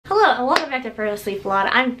welcome back to Ferris Sleep Vlog.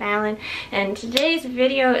 I'm Fallon, and today's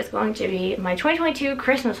video is going to be my 2022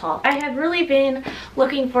 Christmas haul. I have really been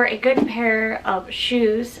looking for a good pair of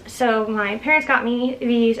shoes, so my parents got me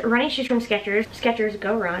these running shoes from Skechers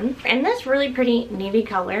Go Run, and this really pretty navy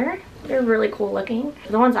color. They're really cool looking.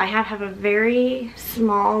 The ones I have a very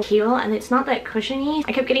small heel and it's not that cushiony.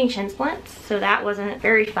 I kept getting shin splints, so that wasn't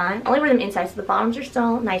very fun. I only wear them inside, so the bottoms are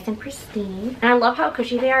still nice and pristine. And I love how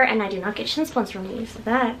cushy they are, and I do not get shin splints from these, so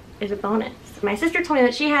that is a bonus. My sister told me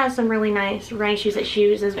that she has some really nice running shoes that she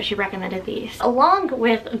uses, but she recommended these. Along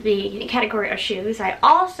with the category of shoes, I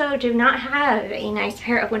also do not have a nice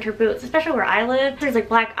pair of winter boots, especially where I live. There's like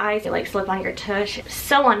black ice, they like slip on your tush.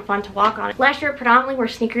 So unfun to walk on. Last year I predominantly wore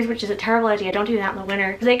sneakers, which is a terrible idea. Don't do that in the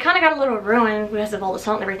winter. They kind of got a little ruined because of all the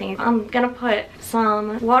salt and everything. I'm gonna put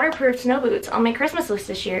some waterproof snow boots on my Christmas list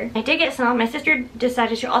this year. I did get some. My sister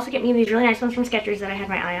decided to also get me these really nice ones from Skechers that I had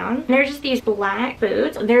my eye on. And they're just these black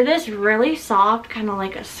boots. They're this really soft, kind of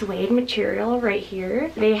like a suede material right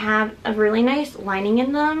here. They have a really nice lining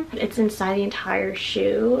in them. It's inside the entire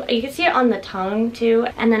shoe. You can see it on the tongue too.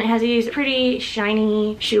 And then it has these pretty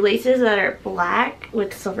shiny shoelaces that are black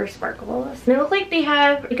with silver sparkles. They look like they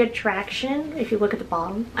have a good traction if you look at the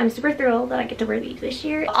bottom. I'm super thrilled that I get to wear these this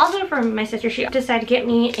year. Also from my sister, she decided to get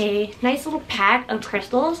me a nice little pack of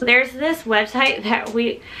crystals. There's this website that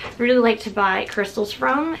we really like to buy crystals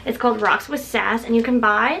from. It's called Rocks with Sass, and you can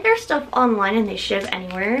buy their stuff online and they ship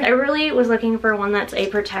anywhere. I really was looking for one that's a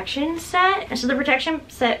protection set. And so the protection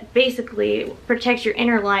set basically protects your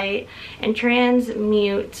inner light and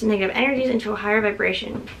transmutes negative energies into a higher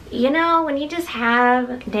vibration. You know, when you just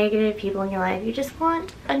have negative people in your life, you just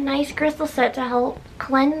want a nice crystal set to help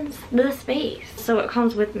cleanse the space. So it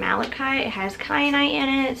comes with malachite, it has kyanite in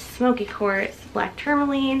it, smoky quartz, black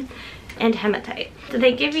tourmaline, and hematite. So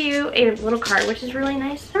they give you a little card, which is really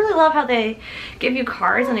nice. I really love how they give you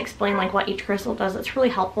cards and explain like what each crystal does. It's really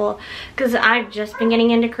helpful because I've just been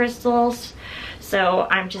getting into crystals, so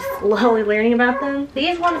I'm just slowly learning about them.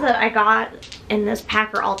 These ones that I got in this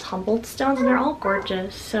pack are all tumbled stones and they're all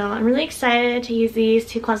gorgeous. So I'm really excited to use these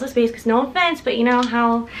to cleanse the space because no offense, but you know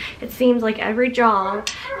how it seems like every job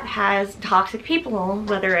has toxic people,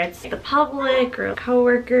 whether it's the public or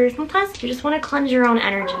co-workers. Sometimes you just want to cleanse your own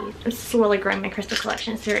energy. I'm slowly growing my crystal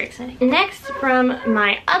collection. It's very exciting. Next, from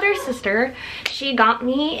my other sister, she got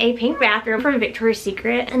me a pink bathrobe from Victoria's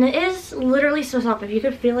Secret, and it is literally so soft. If you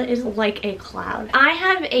could feel it, is like a cloud. I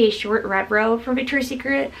have a short red robe from Victoria's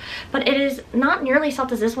Secret, but it is not nearly as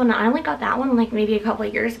soft as this one. I only got that one like maybe a couple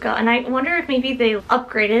of years ago, and I wonder if maybe they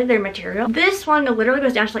upgraded their material. This one literally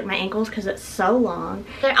goes down to like my ankles because it's so long.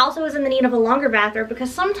 I also was in the need of a longer bathrobe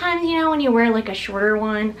because sometimes, you know, when you wear like a shorter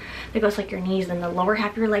one that goes like your knees, then the lower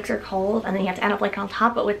half of your legs are cold and then you have to add a blanket on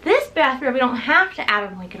top. But with this bathrobe, you don't have to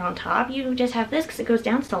add a blanket on top. You just have this because it goes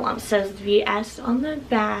down so long. It says VS on the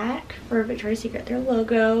back for Victoria's Secret, their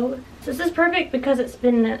logo. So this is perfect because it's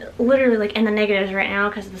been literally like in the negatives right now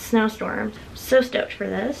because of the snowstorm. So stoked for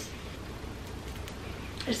this.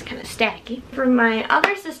 It's kind of staticky. From my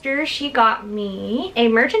other sister, she got me a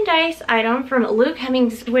merchandise item from Luke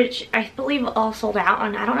Hemmings, which I believe all sold out,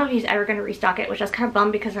 and I don't know if he's ever going to restock it, which I was kind of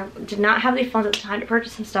bummed because I did not have the funds at the time to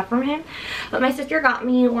purchase some stuff from him. But my sister got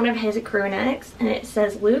me one of his crew necks, and it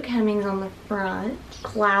says Luke Hemmings on the front.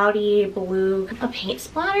 Cloudy blue. A paint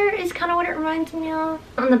splatter is kind of what it reminds me of.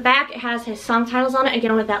 On the back, it has his song titles on it,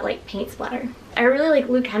 again with that like paint splatter. I really like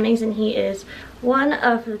Luke Hemmings, and he is one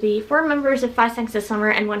of the 4 members of 5 Seconds to Summer,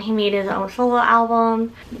 and when he made his own solo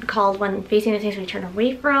album called When Facing the Things We Turn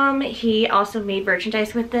Away From, he also made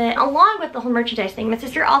merchandise with it. Along with the whole merchandise thing, my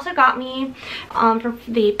sister also got me, for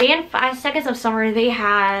the band 5 Seconds of Summer, they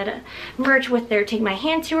had merch with their Take My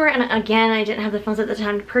Hand tour, and again, I didn't have the funds at the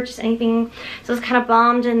time to purchase anything, so I was kind of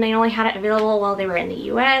bummed, and they only had it available while they were in the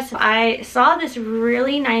US. I saw this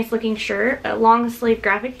really nice looking shirt, a long sleeve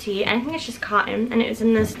graphic tee, and I think it's just cotton, and it was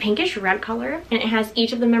in this pinkish red color, and it has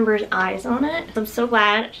each of the members' eyes on it. So I'm so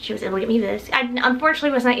glad she was able to get me this. I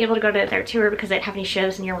unfortunately was not able to go to their tour because they didn't have any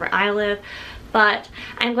shows near where I live, but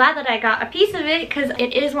I'm glad that I got a piece of it because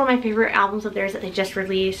it is one of my favorite albums of theirs that they just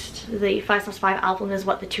released. The 5+5 album is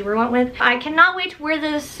what the tour went with. I cannot wait to wear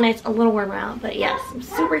this, and it's a little warmer out, but yes, I'm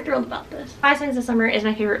super thrilled about this. 5 Seconds of Summer is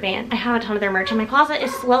my favorite band. I have a ton of their merch, and my closet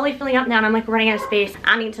is slowly filling up now, and I'm like running out of space.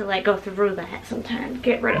 I need to like go through that sometime,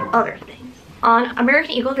 get rid of other things. On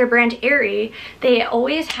American Eagle, their brand Aerie, they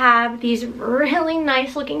always have these really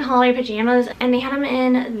nice looking holiday pajamas, and they had them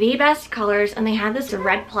in the best colors, and they had this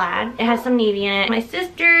red plaid. It has some navy in it. My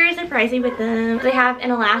sisters are pricey with them. They have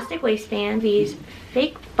an elastic waistband, these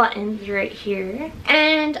fake buttons right here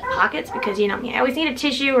and pockets, because you know me, I always need a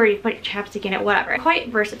tissue or you put your chapstick in it, whatever. Quite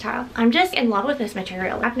versatile. I'm just in love with this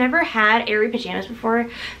material. I've never had Aerie pajamas before.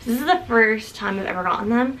 This is the first time I've ever gotten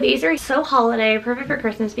them. These are so holiday, perfect for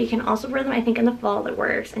Christmas, but you can also wear them I think in the fall. That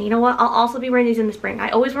works. And you know what, I'll also be wearing these in the spring. I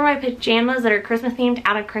always wear my pajamas that are Christmas themed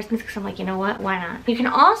out of Christmas because I'm like, you know what, why not? You can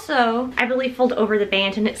also, I believe, fold over the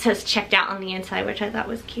band and it says checked out on the inside, which I thought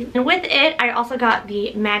was cute. And with it, I also got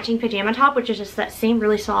the matching pajama top, which is just that same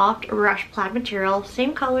really soft rush plaid material,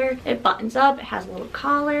 same color. It buttons up, it has a little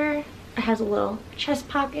collar, it has a little chest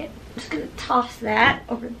pocket. I'm just gonna toss that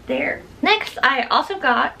over there. Next, I also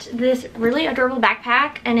got this really adorable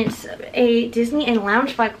backpack, and it's a Disney and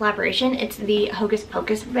Loungefly collaboration. It's the Hocus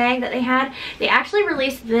Pocus bag that they had. They actually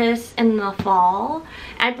released this in the fall.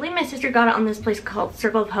 I believe my sister got it on this place called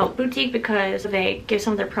Circle of Hope Boutique because they give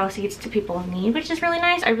some of their proceeds to people in need, which is really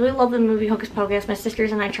nice. I really love the movie Hocus Pocus. My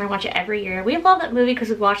sisters and I try and watch it every year. We love that movie because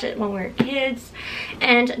we watched it when we were kids.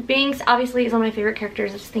 And Binks obviously is one of my favorite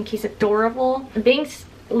characters. I just think he's adorable. Binks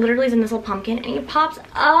literally is in this little pumpkin and he pops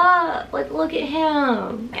up. Like, look at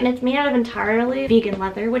him. And it's made out of entirely vegan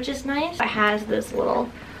leather, which is nice. It has this little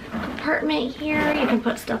compartment here you can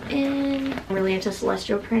put stuff in. I'm really into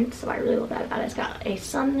celestial prints, so I really love that about it. It's got a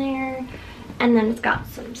sun there, and then it's got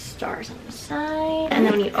some stars on the side. And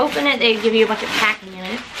then when you open it, they give you a bunch of packing in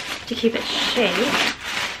it to keep it shaped.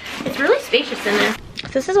 It's really spacious in there.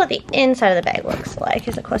 This is what the inside of the bag looks like.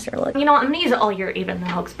 Here's a closer look. You know what, I'm gonna use it all year, even though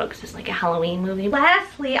Hocus Pocus is like a Halloween movie.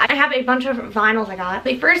 Lastly, I have a bunch of vinyls I got.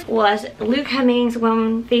 The first was Luke Hemmings'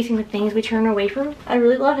 Women Facing the Things We Turn Away From. I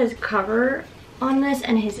really love his cover on this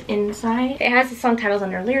and his inside. It has the song titles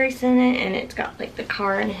and their lyrics in it, and it's got like the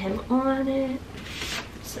car and him on it.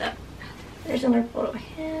 So there's another photo of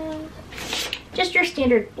him. Just your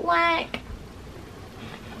standard black.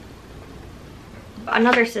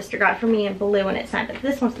 Another sister got it for me in blue and it's not, but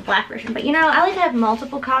this one's the black version. But you know, I like to have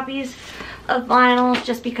multiple copies of vinyls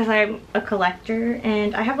just because I'm a collector,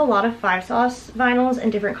 and I have a lot of 5 Sauce vinyls in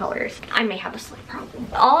different colors. I may have a slight problem.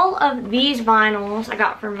 All of these vinyls I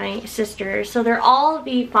got from my sisters, so they're all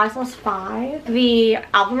the 5 Sauce 5. The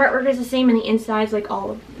album artwork is the same, and the inside's like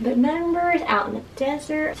all of the members out in the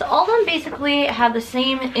desert. So all of them basically have the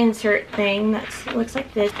same insert thing that looks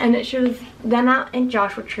like this, and it shows them out in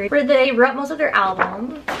Joshua Tree where they wrote most of their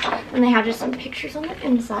album, and they have just some pictures on the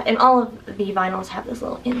inside, and all of the vinyls have this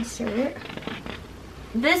little insert.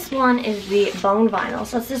 This one is the bone vinyl,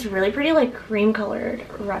 so it's this really pretty like cream colored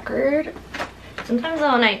record. Sometimes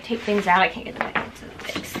though when I take things out I can't get them back, so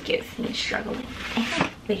excuse me struggling.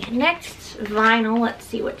 The next vinyl, let's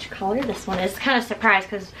see which color this one is. Kind of surprised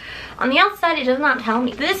because on the outside it does not tell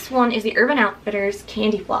me. This one is the Urban Outfitters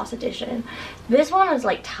Candy Floss edition. This one is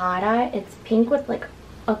like tie-dye. It's pink with like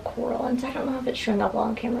a coral, and so I don't know if it's showing up well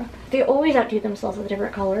on camera. They always outdo themselves with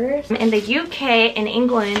different colors. In the UK and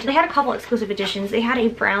England, they had a couple exclusive editions. They had a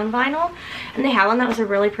brown vinyl, and they had one that was a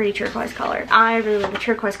really pretty turquoise color. I really love the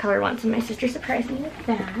turquoise color one, so my sister surprised me with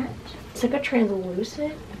that. It's like a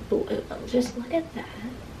translucent blue. Just look at that.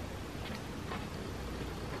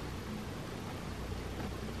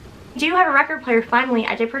 I do have a record player, finally.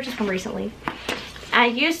 I did purchase one recently. I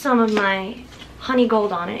used some of my honey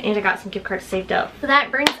gold on it, and I got some gift cards saved up. So that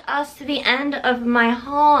brings us to the end of my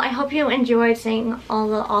haul. I hope you enjoyed seeing all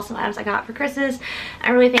the awesome items I got for Christmas.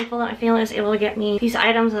 I'm really thankful that my family was able to get me these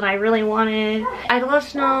items that I really wanted. I'd love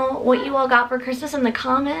to know what you all got for Christmas in the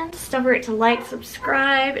comments. Don't forget to like,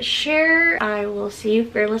 subscribe, share. I will see you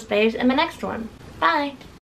fearless babes in my next one. Bye!